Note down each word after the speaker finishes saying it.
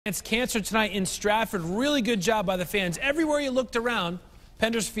It's cancer tonight in Stratford. Really good job by the fans. Everywhere you looked around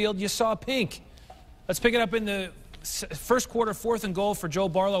Pendersfield, you saw pink. Let's pick it up in the first quarter, 4th and goal for Joel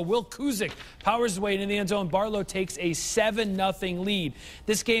Barlow. Will Kuzik powers his way into the end zone. Barlow takes a 7-0 lead.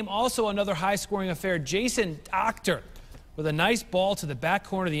 This game also another high-scoring affair. Jason Doctor with a nice ball to the back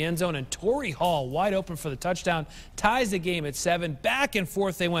corner of the end zone, and Torrey Hall wide open for the touchdown ties the game at 7. Back and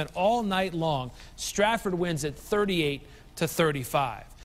forth they went all night long. Stratford wins at 38-35.